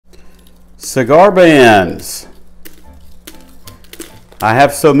Cigar bands. I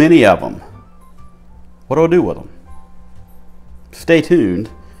have so many of them. What do I do with them? Stay tuned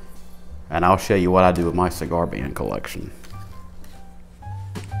and I'll show you what I do with my cigar band collection.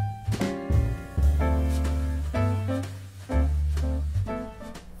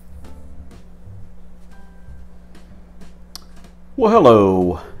 Well,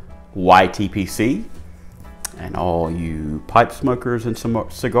 hello YTPC and all you pipe smokers and some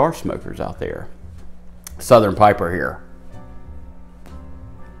cigar smokers out there. Southern Piper here.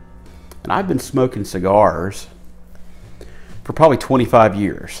 And I've been smoking cigars for probably 25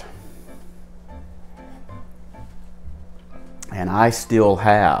 years. And I still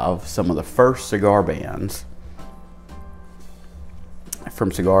have some of the first cigar bands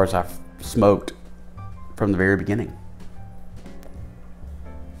from cigars I've smoked from the very beginning.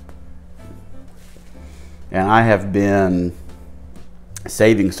 And I have been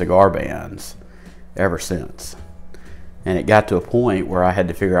saving cigar bands ever since. And it got to a point where I had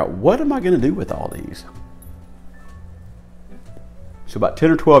to figure out, what am I going to do with all these? So about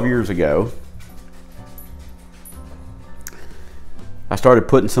 10 or 12 years ago, I started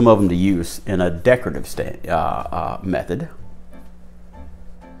putting some of them to use in a decorative method.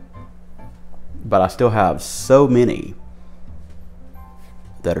 But I still have so many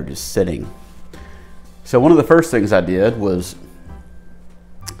that are just sitting. So one of the first things I did was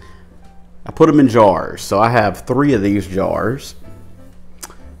I put them in jars. So I have 3 of these jars.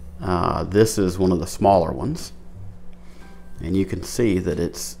 This is one of the smaller ones. And you can see that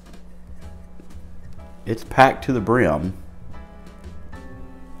it's packed to the brim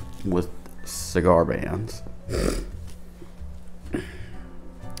with cigar bands.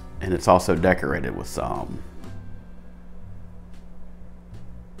 And it's also decorated with some.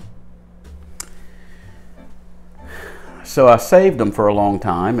 So I saved them for a long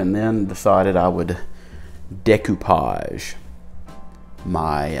time and then decided I would decoupage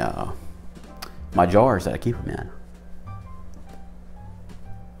my my jars that I keep them in.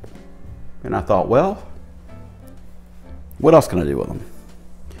 And I thought, well, what else can I do with them?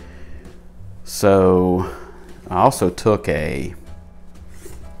 So I also took a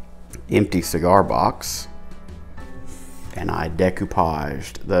empty cigar box and I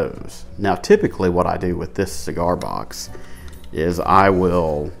decoupaged those. Now typically what I do with this cigar box is I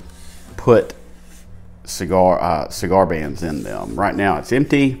will put cigar bands in them. Right now it's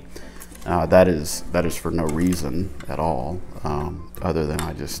empty. That is for no reason at all, other than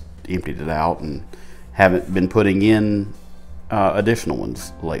I just emptied it out and haven't been putting in additional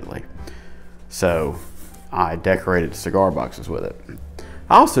ones lately. So I decorated cigar boxes with it.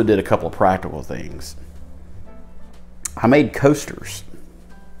 I also did a couple of practical things. I made coasters.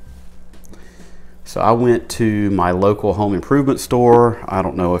 So I went to my local home improvement store. I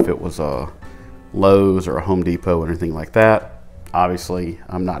don't know if it was a Lowe's or a Home Depot or anything like that. Obviously,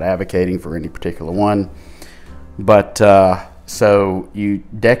 I'm not advocating for any particular one. But so you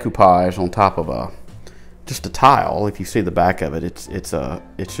decoupage on top of just a tile. If you see the back of it, it's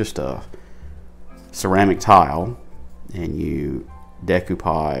just a ceramic tile, and you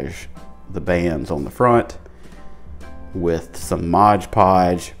decoupage the bands on the front with some Mod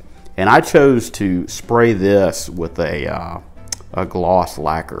Podge, and I chose to spray this with a gloss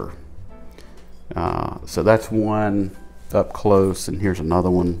lacquer. So that's one up close, and here's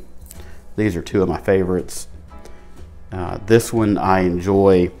another one. These are 2 of my favorites. This one I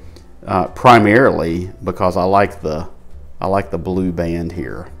enjoy primarily because I like the blue band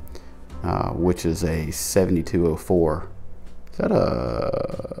here, which is a 7204. Is that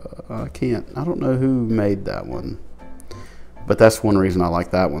I don't know who made that one. But that's one reason I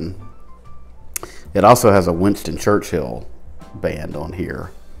like that one. It also has a Winston Churchill band on here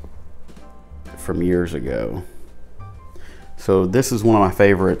from years ago. So this is one of my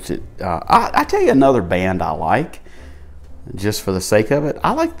favorites. I tell you another band I like, just for the sake of it.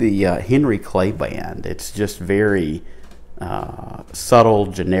 I like the Henry Clay band. It's just very subtle,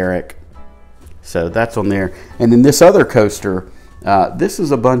 generic. So that's on there. And then this other coaster, this is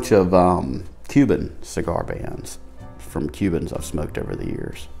a bunch of Cuban cigar bands from Cubans I've smoked over the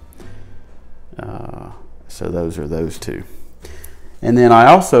years. So those are those 2. And then I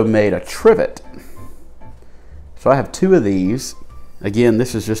also made a trivet. So I have 2 of these. Again,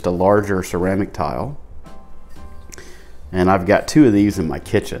 this is just a larger ceramic tile. And I've got 2 of these in my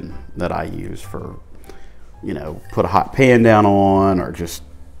kitchen that I use for, you know, put a hot pan down on or just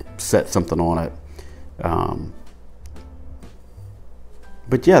set something on it.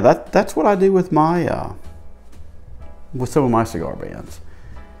 But yeah, that's what I do with my with some of my cigar bands.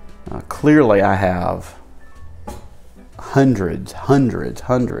 Clearly I have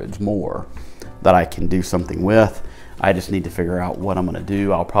hundreds more that I can do something with. I just need to figure out what I'm going to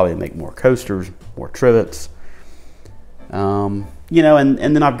do. I'll probably make more coasters, more trivets. You know, and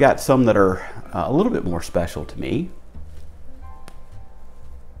then I've got some that are a little bit more special to me.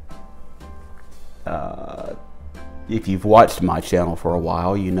 If you've watched my channel for a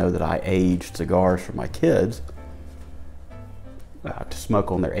while, you know that I aged cigars for my kids to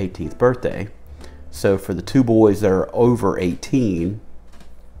smoke on their 18th birthday. So for the two boys that are over 18,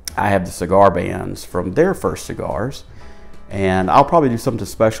 I have the cigar bands from their first cigars, and I'll probably do something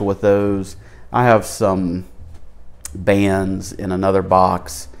special with those. I have some bands in another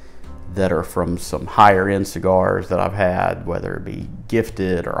box that are from some higher end cigars that I've had, whether it be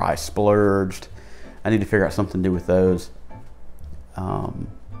gifted or I splurged. I need to figure out something to do with those,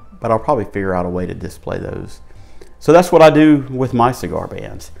 but I'll probably figure out a way to display those. So that's what I do with my cigar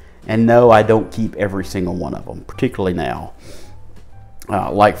bands. And no, I don't keep every single one of them, particularly now.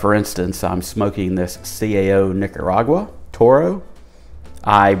 Like for instance, I'm smoking this CAO Nicaragua Toro.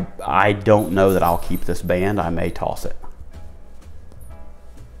 I don't know that I'll keep this band. I may toss it,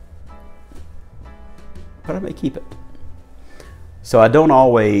 but I may keep it. So I don't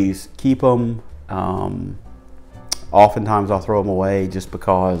always keep them. Oftentimes I'll throw them away just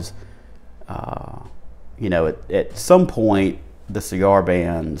because, you know, at some point the cigar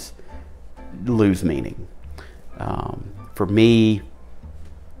bands lose meaning. For me,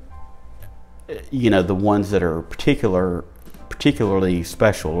 you know, the ones that are particularly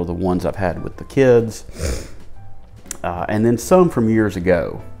special are the ones I've had with the kids, and then some from years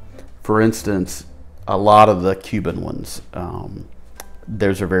ago. For instance, a lot of the Cuban ones,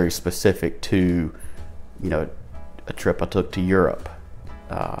 those are very specific to, you know, a trip I took to Europe.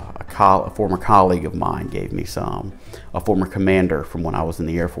 A former colleague of mine gave me some. A former commander from when I was in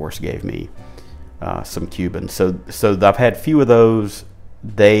the Air Force gave me some Cuban. So I've had a few of those.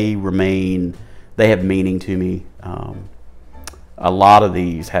 They have meaning to me. A lot of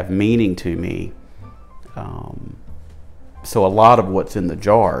these have meaning to me. So a lot of what's in the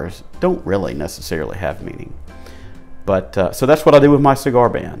jars don't really necessarily have meaning. But so that's what I do with my cigar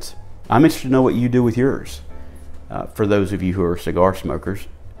bands. I'm interested to know what you do with yours. For those of you who are cigar smokers,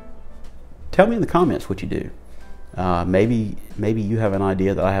 tell me in the comments what you do. Maybe you have an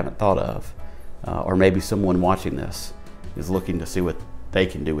idea that I haven't thought of, or maybe someone watching this is looking to see what they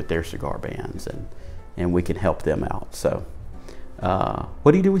can do with their cigar bands, and we can help them out. So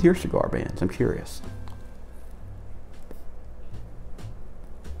what do you do with your cigar bands? I'm curious.